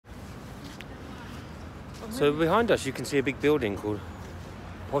So behind us you can see a big building called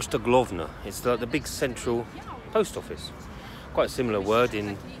Pochta Glovna. It's like the big central post office. Quite a similar word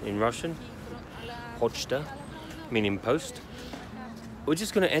in Russian. Pochta, meaning post. We're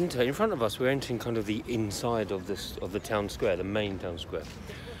just going to enter. In front of us, we're entering kind of the inside of the town square, the main town square.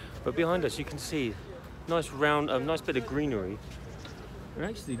 But behind us, you can see nice nice bit of greenery. And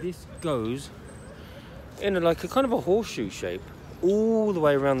actually, this goes in like a kind of a horseshoe shape all the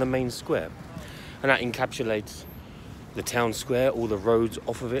way around the main square, and that encapsulates the town square, all the roads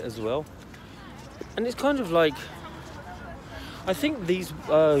off of it as well. And it's kind of like, I think these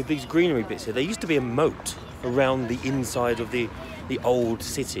greenery bits here, there used to be a moat around the inside of the old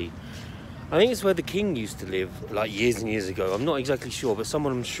city. I think it's where the king used to live, like years and years ago. I'm not exactly sure, but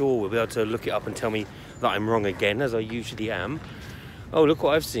someone I'm sure will be able to look it up and tell me that I'm wrong again, as I usually am. Oh, look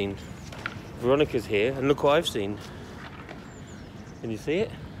what I've seen. Veronica's here, and look what I've seen. Can you see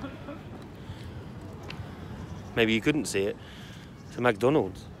it? Maybe you couldn't see it. It's a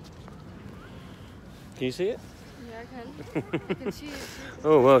McDonald's. Can you see it? Yeah, I can. I can see it.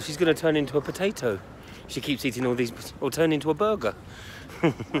 Oh, well, she's going to turn into a potato. She keeps eating all these, or turn into a burger.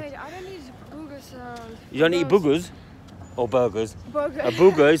 Wait, I don't eat boogers. You don't eat boogers? Or burgers? Burger. A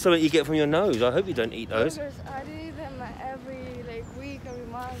booger is something you get from your nose. I hope you don't eat those. Burgers, I do eat them every week, every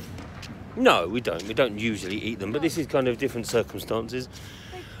month. No, we don't. We don't usually eat them, but this is kind of different circumstances.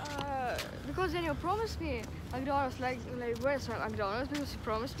 Because then you promised me McDonald's, where's McDonald's? Because you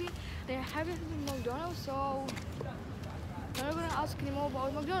promised me they have it in McDonald's, so I'm not gonna ask anymore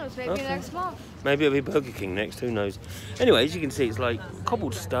about McDonald's. Maybe next month. Maybe it'll be Burger King next. Who knows? Anyway, as you can see, it's like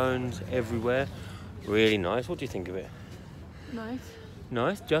cobbled stones everywhere. Really nice. What do you think of it? Nice.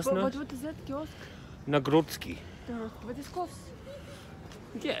 Nice. Just nice. What is that kiosk? Nagrodsky. What is cost?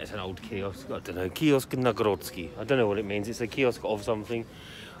 Yeah, it's an old kiosk. I don't know. Kiosk Nagrodsky. I don't know what it means. It's a kiosk of something.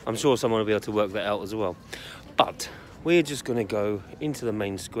 I'm sure someone will be able to work that out as well. But we're just going to go into the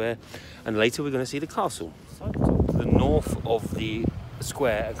main square, and later we're going to see the castle. To the north of the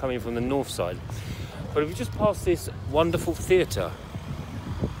square, and coming from the north side. But if we just pass this wonderful theatre.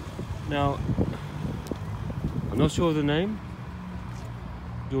 Now, I'm not sure of the name.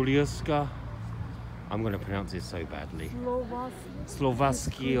 Juliuska. I'm going to pronounce it so badly.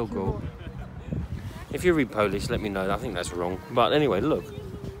 Slovaskiego. If you read Polish, let me know. I think that's wrong. But anyway, look.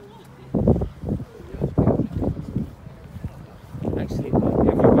 Actually,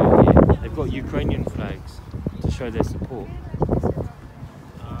 everywhere here, they've got Ukrainian flags to show their support.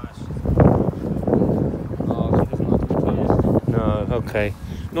 Oh, she doesn't like to be closed. No, okay.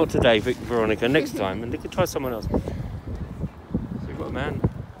 Not today, Veronica. Next time. And they could try someone else. So we've got a man.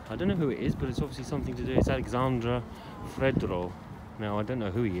 I don't know who it is, but it's obviously something to do. It's Alexandra Fredro. Now, I don't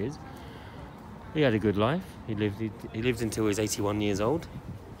know who he is. He had a good life. He lived until he was 81 years old.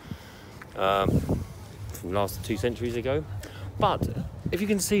 From last 2 centuries ago. But if you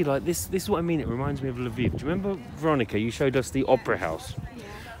can see, like this is what I mean. It reminds me of Lviv. Do you remember, Veronica? You showed us the opera house. Yeah.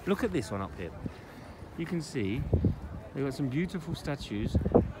 Look at this one up here. You can see they've got some beautiful statues.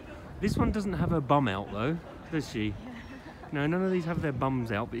 This one doesn't have her bum out though, does she? No, none of these have their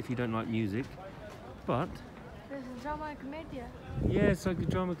bums out. But if you don't like music, but There's a drama and commedia. yeah, it's like a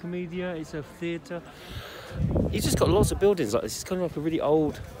drama commedia. It's a theatre. It's just got lots of buildings like this. It's kind of like a really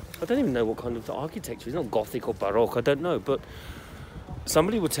old. I don't even know what kind of architecture. It's not Gothic or Baroque. I don't know, but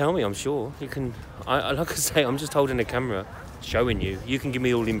somebody will tell me. I'm sure you can. Like I say, I'm just holding a camera, showing you. You can give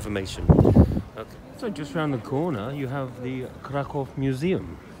me all the information. Okay. So just round the corner, you have the Krakow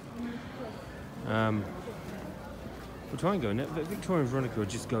Museum. We'll try and go in it, but Victoria and Veronica are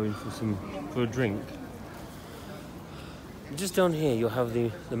just going for a drink. Just down here, you'll have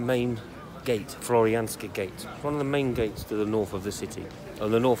the main gate, Florianska Gate. One of the main gates to the north of the city, or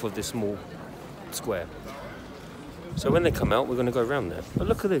the north of this small square. So when they come out, we're going to go around there. But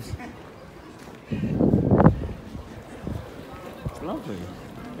look at this. It's lovely.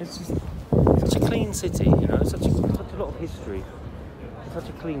 It's just such a clean city, you know, such a lot of history. It's such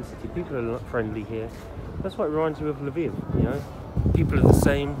a clean city. People are friendly here. That's what it reminds me of Lviv, you know. People are the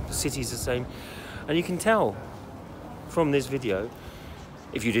same, the city's the same. And you can tell from this video,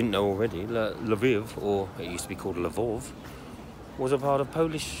 if you didn't know already, Lviv, or it used to be called Lvov, was a part of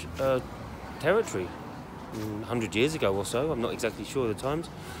Polish territory 100 years ago or so. I'm not exactly sure of the times.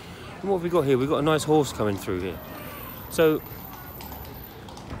 And what have we got here? We've got a nice horse coming through here. So,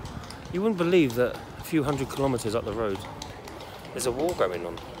 you wouldn't believe that a few hundred kilometres up the road, there's a war going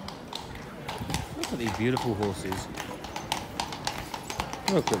on. Look at these beautiful horses.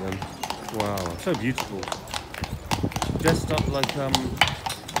 Look at them. Wow, so beautiful. Dressed up like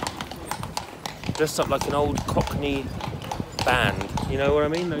an old Cockney band. You know what I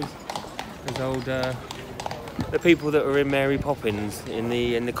mean? Those old the people that were in Mary Poppins in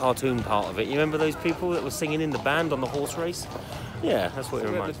the cartoon part of it. You remember those people that were singing in the band on the horse race? Yeah, that's what it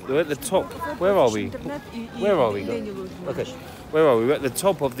reminds me. We're at the top. Where are we? Where are we? Okay, where are we? We're at the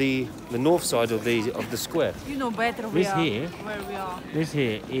top of the north side of the square. You know better where we are. This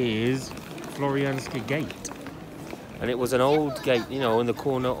here is Florianska Gate, and it was an old gate, you know, in the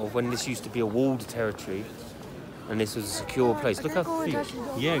corner of when this used to be a walled territory, and this was a secure place. Look how thick.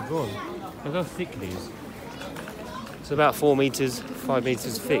 Yeah, go on. Look how thick it is. It's about 4 meters, 5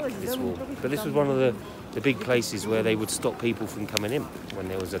 meters thick, this wall. But this was one of the big places where they would stop people from coming in when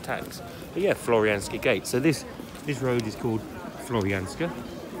there was attacks. But yeah, Florianska Gate. So this road is called Florianska.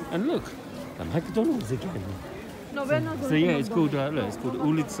 And look, the McDonald's again. No, we're not going. So yeah, it's called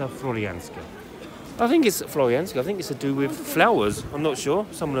Ulica Florianska. I think it's Florianska. I think it's to do with flowers. I'm not sure.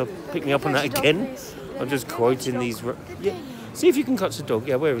 Someone will pick me up on that again. I'm just quoting these. Yeah. See if you can touch the dog.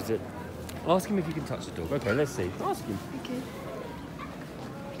 Yeah, where is it? Ask him if you can touch the dog. Okay, let's see. Ask him. Okay.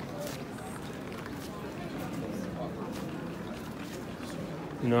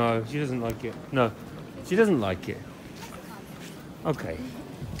 No, she doesn't like it. No, she doesn't like it. Okay.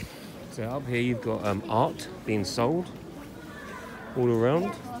 So up here you've got art being sold all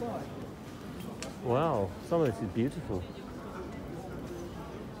around. Wow, some of this is beautiful.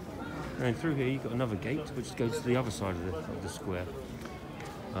 And through here you've got another gate which goes to the other side of the square.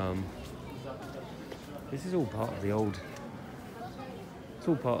 This is all part of the old. It's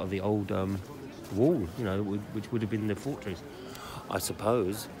all part of the old wall, you know, which would have been the fortress, I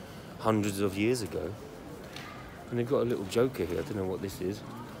suppose, hundreds of years ago. And they've got a little joker here. I don't know what this is.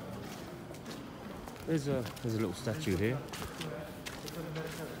 There's a little statue here.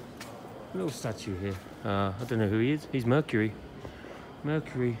 A little statue here. I don't know who he is. He's Mercury.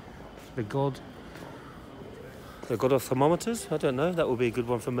 Mercury, the god of thermometers? I don't know. That would be a good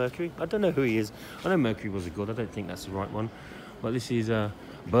one for Mercury. I don't know who he is. I know Mercury was a god. I don't think that's the right one. But this is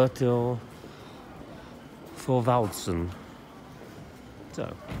Bertil Thorvaldsen.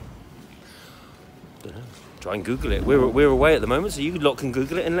 So, don't know. Try and Google it. We're away at the moment, so you lot can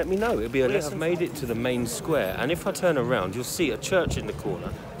Google it and let me know. It'll be a lesson. I've made it to the main square, and if I turn around, you'll see a church in the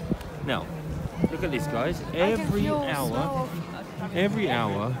corner. Now, look at this, guys. Every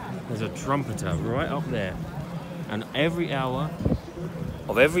hour, there's a trumpeter right up there. And every hour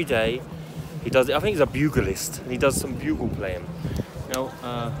of every day, he does it. I think he's a buglist, and he does some bugle playing. Now,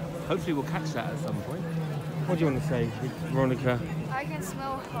 hopefully we'll catch that at some point. What do you want to say, Veronica? I can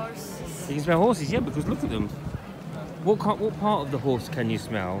smell horses. You can smell horses, yeah, because look at them. What part of the horse can you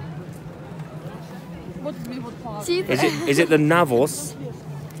smell? What part? Teeth. Is it the navos?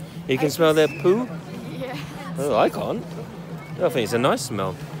 You can smell their poo? Yeah. Oh, I can't. I think it's a nice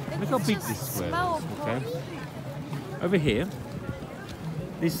smell. Look how big this square is. Okay. Over here,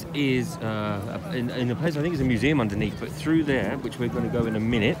 this is in a place, I think it's a museum underneath, but through there, which we're going to go in a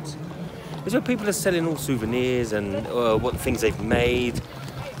minute, is where people are selling all souvenirs and what things they've made,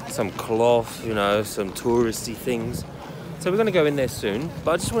 some cloth, you know, some touristy things. So we're going to go in there soon,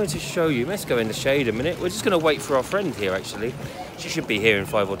 but I just wanted to show you. Let's go in the shade a minute. We're just going to wait for our friend here, actually. She should be here in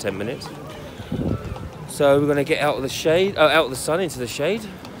 5 or 10 minutes. So we're going to get out of the shade, out of the sun into the shade.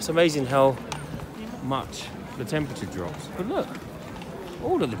 It's amazing how much the temperature drops. But look,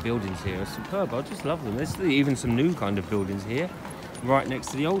 all of the buildings here are superb. I just love them. There's even some new kind of buildings here, right next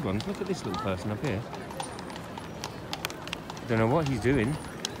to the old ones. Look at this little person up here. Don't know what he's doing,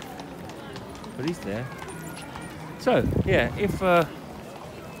 but he's there. So yeah,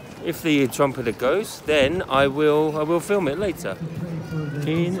 if the trumpeter goes, then I will film it later.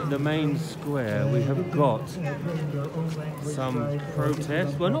 In the main square, we have got some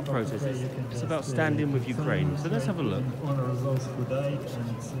protests. Well, not protests. It's about standing with Ukraine. So let's have a look.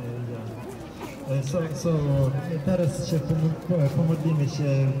 Teraz się pomodlimy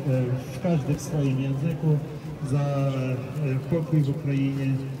się w każdy w swoim języku za pokój w Ukrainie,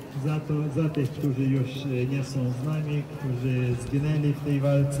 za tych, którzy już nie są z nami, którzy zginęli w tej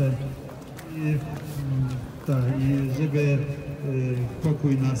walce i żeby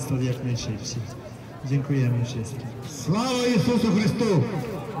pokój nastał jak najszybciej. Dziękujemy wszystkim. Слава Ісусу Христу!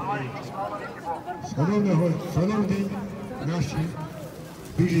 Шановні наші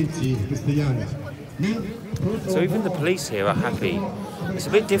біженці, християни. So even the police here are happy. It's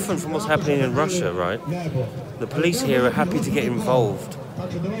a bit different from what's happening in Russia, right? The police here are happy to get involved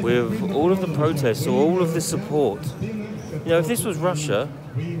with all of the protests or all of the support. You know, if this was Russia,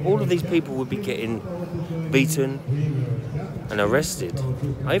 all of these people would be getting beaten, and arrested.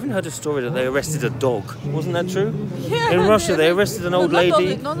 I even heard a story that they arrested a dog. Wasn't that true? Yeah, In Russia, they arrested an old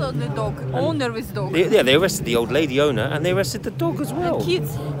lady. Not only dog, owner with dog. They arrested the old lady owner, and they arrested the dog as well. And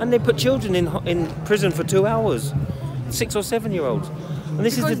kids. And they put children in prison for 2 hours, 6 or 7 year olds. And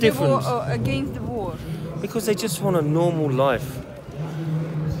this Because is the difference. they were against the war. Because they just want a normal life.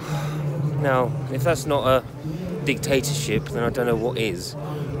 Now, if that's not a dictatorship, then I don't know what is.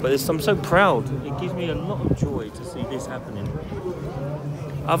 But I'm so proud. It gives me a lot of joy to see this happening.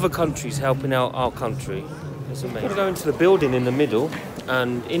 Other countries helping out our country. It's amazing. We're going to the building in the middle,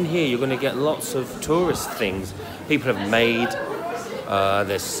 and in here you're going to get lots of tourist things. People have made.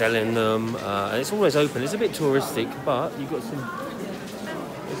 They're selling them. And it's always open. It's a bit touristic, but you've got some.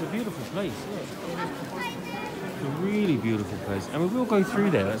 It's a beautiful place. Look. It's a really beautiful place, and we will go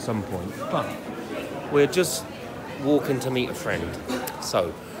through there at some point. But we're just walking to meet a friend.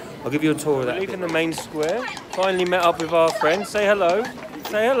 So I'll give you a tour of that. Leaving the main square. Finally met up with our friends. Say hello.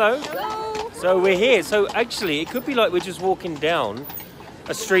 Say hello. Hello. So we're here. So actually, it could be like we're just walking down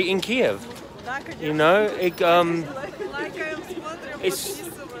a street in Kiev. You know,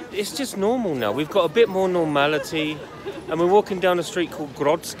 it's just normal now. We've got a bit more normality, and we're walking down a street called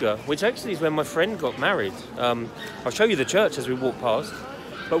Grodska, which actually is where my friend got married. I'll show you the church as we walk past,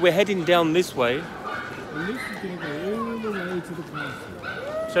 but we're heading down this way. And this is going to go all the way to the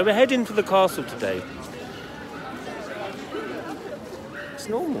castle. So we're heading to the castle today. It's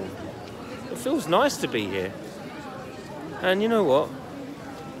normal. It feels nice to be here. And you know what?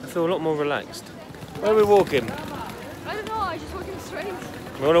 I feel a lot more relaxed. Where are we walking? I don't know, I'm just walking straight.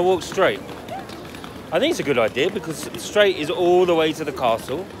 We want to walk straight. I think it's a good idea because straight is all the way to the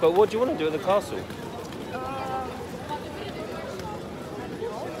castle. But what do you want to do at the castle?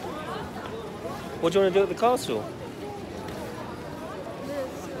 What do you want to do at the castle?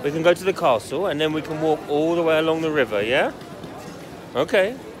 We can go to the castle and then we can walk all the way along the river, yeah?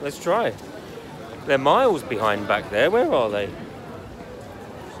 Okay, let's try. They're miles behind back there. Where are they?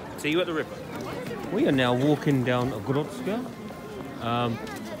 See you at the river. We are now walking down Grodska.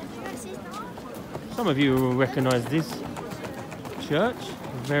 Some of you will recognise this church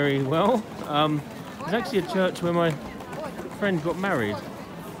very well. It's actually a church where my friend got married.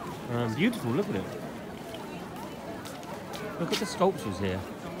 Beautiful, look at it. Look at the sculptures here.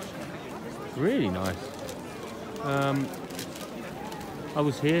 Really nice. I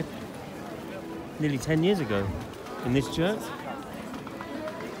was here nearly 10 years ago in this church.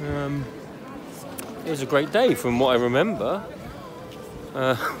 It was a great day from what I remember.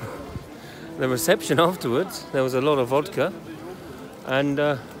 The reception afterwards, there was a lot of vodka, and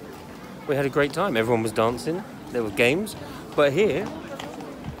we had a great time. Everyone was dancing, there were games, but here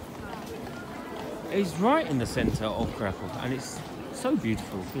is right in the centre of Krakow, and it's so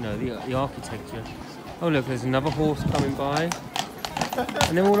beautiful, you know, the architecture. Oh look, there's another horse coming by,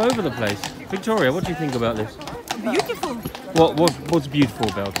 and they're all over the place. Victoria, what do you think about this? Beautiful. What's beautiful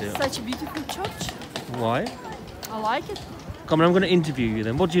about it? Such a beautiful church. Why? I like it. Come on, I'm going to interview you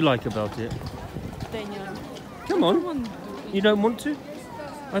then. What do you like about it? Daniel. Come on. You don't want to?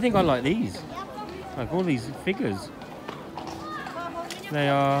 I think I like these. Like all these figures. They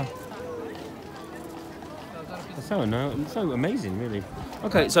are so amazing, really.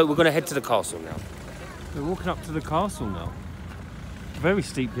 Okay, so we're going to head to the castle now. We're walking up to the castle now. Very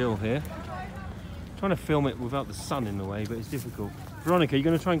steep hill here. Trying to film it without the sun in the way, but it's difficult. Veronica, you're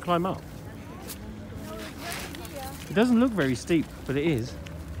going to try and climb up? It doesn't look very steep, but it is.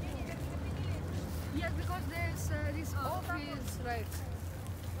 Yes, because there's this office, like,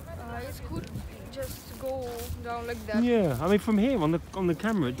 it could just go down like that. Yeah, I mean from here on the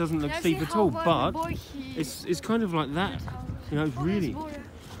camera it doesn't look steep at all, but it's kind of like that. You know, it's really.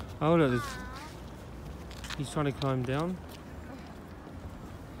 Oh look, he's trying to climb down.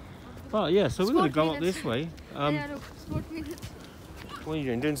 But yeah, so we're going to go up this way. Yeah, look, sport minutes. What are you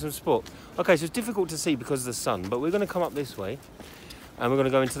doing? Doing some sport? Okay, so it's difficult to see because of the sun, but we're going to come up this way and we're going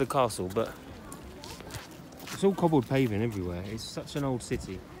to go into the castle, but it's all cobbled paving everywhere. It's such an old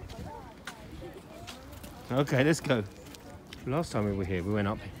city. Okay, let's go. Last time we were here, we went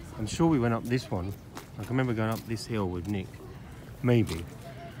up, I'm sure we went up this one. I can remember going up this hill with Nick. Maybe.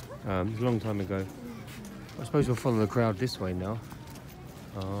 It was a long time ago. I suppose we'll follow the crowd this way now.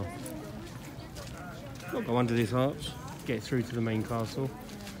 We'll go under this arch, get through to the main castle.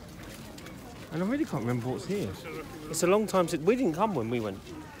 And I really can't remember what's here. It's a long time since... We didn't come when we went,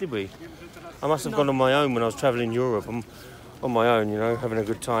 did we? I must have gone on my own when I was travelling Europe. I'm on my own, you know, having a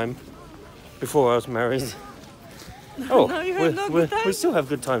good time. Before I was married. Oh, we still have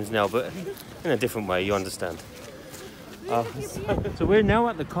good times now, but in a different way, you understand. So we're now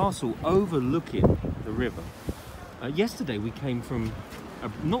at the castle overlooking the river. Yesterday we came from,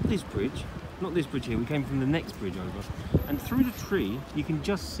 not this bridge here, we came from the next bridge over. And through the tree, you can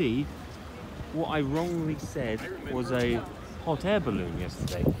just see what I wrongly said was a hot air balloon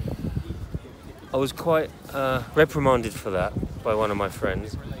yesterday. I was quite reprimanded for that by one of my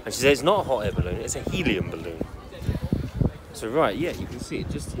friends. And she said it's not a hot air balloon, it's a helium balloon. So right, yeah, you can see it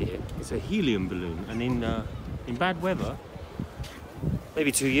just here. It's a helium balloon. And in bad weather,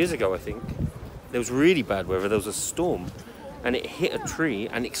 maybe 2 years ago I think, there was really bad weather, there was a storm. And it hit a tree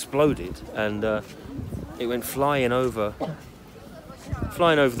and exploded. And it went flying over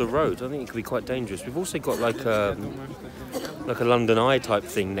the road. I think it could be quite dangerous. We've also got like a London Eye type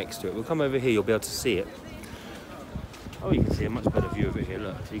thing next to it. We'll come over here, you'll be able to see it. Oh, you can see a much better view of it here,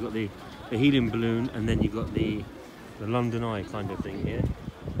 look. So you've got the helium balloon and then you've got the London Eye kind of thing here.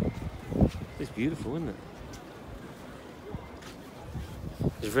 It's beautiful, isn't it?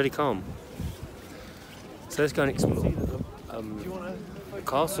 It's really calm. So let's go and explore. The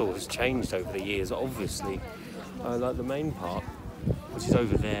castle has changed over the years, obviously. Like the main part, which is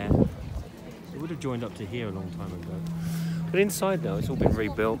over there. It would have joined up to here a long time ago. But inside now, it's all been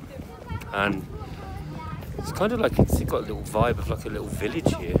rebuilt. And it's kind of like it's got a little vibe of like a little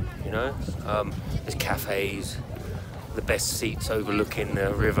village here, you know? There's cafes. The best seats overlooking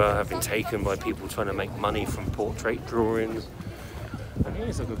the river have been taken by people trying to make money from portrait drawings. And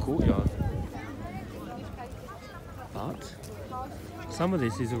here's like a courtyard. But some of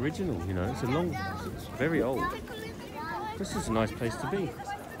this is original, you know, it's very old. This is a nice place to be.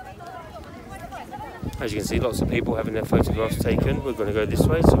 As you can see, lots of people having their photographs taken. We're going to go this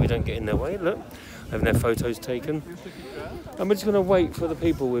way so we don't get in their way, look. Having their photos taken. And we're just going to wait for the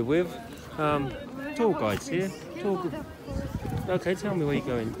people we're with. Tour guides here. Okay, tell me where you're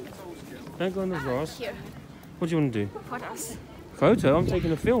going. Don't go on the grass. Here. What do you want to do? Photos. Photo? I'm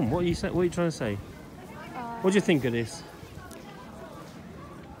taking a film. What are you trying to say? What do you think of this?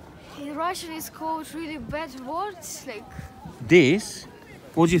 In Russian it's called really bad words, like... This?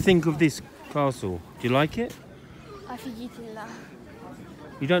 What do you think of this castle? Do you like it? Офигительно.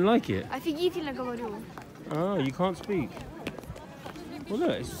 You don't like it? Офигительно говорю. Oh, you can't speak. Well,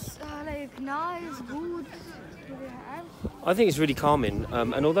 look, it's... Like nice, good. I think it's really calming.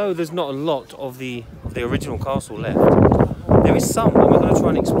 And although there's not a lot of the original castle left, there is some, and we're going to try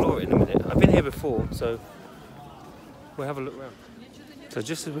and explore it in a minute. I've been here before, so we'll have a look around. So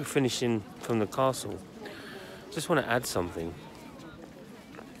just as we're finishing from the castle, just want to add something.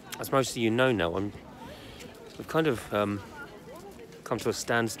 As most of you know now, we've kind of come to a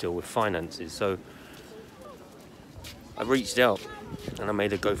standstill with finances. So I reached out and I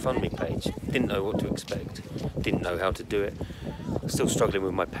made a GoFundMe page. Didn't know what to expect. Didn't know how to do it. Still struggling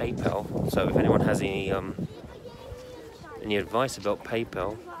with my PayPal. So if anyone has any advice about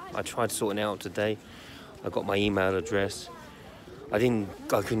PayPal, I tried sorting it out today. I got my email address. I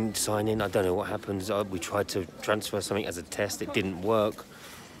couldn't sign in. I don't know what happened. We tried to transfer something as a test. It didn't work.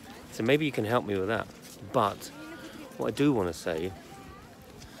 So maybe you can help me with that. But what I do want to say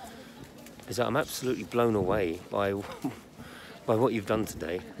is that I'm absolutely blown away by what you've done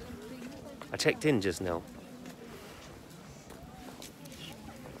today. I checked in just now.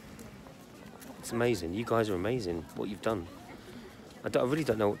 It's amazing. You guys are amazing. What you've done. I really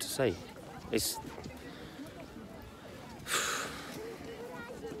don't know what to say.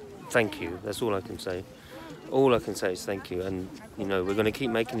 Thank you. That's all I can say. All I can say is thank you. And you know, we're going to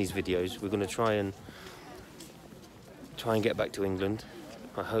keep making these videos. We're going to try and get back to England.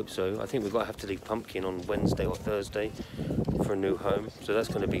 I hope so. I think we've got to have to leave Pumpkin on Wednesday or Thursday for a new home. So that's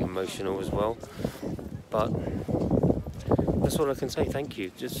going to be emotional as well. But that's all I can say. Thank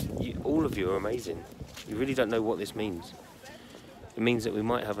you. All of you are amazing. You really don't know what this means. It means that we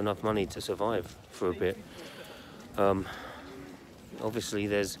might have enough money to survive for a bit. Obviously,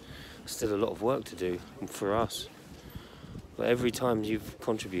 there's still a lot of work to do for us. But every time you've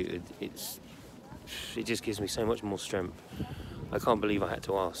contributed, it just gives me so much more strength. I can't believe I had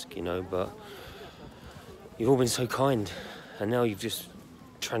to ask, you know, but you've all been so kind. And now you've just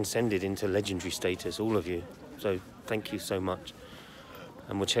transcended into legendary status, all of you. So thank you so much.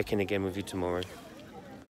 And we'll check in again with you tomorrow.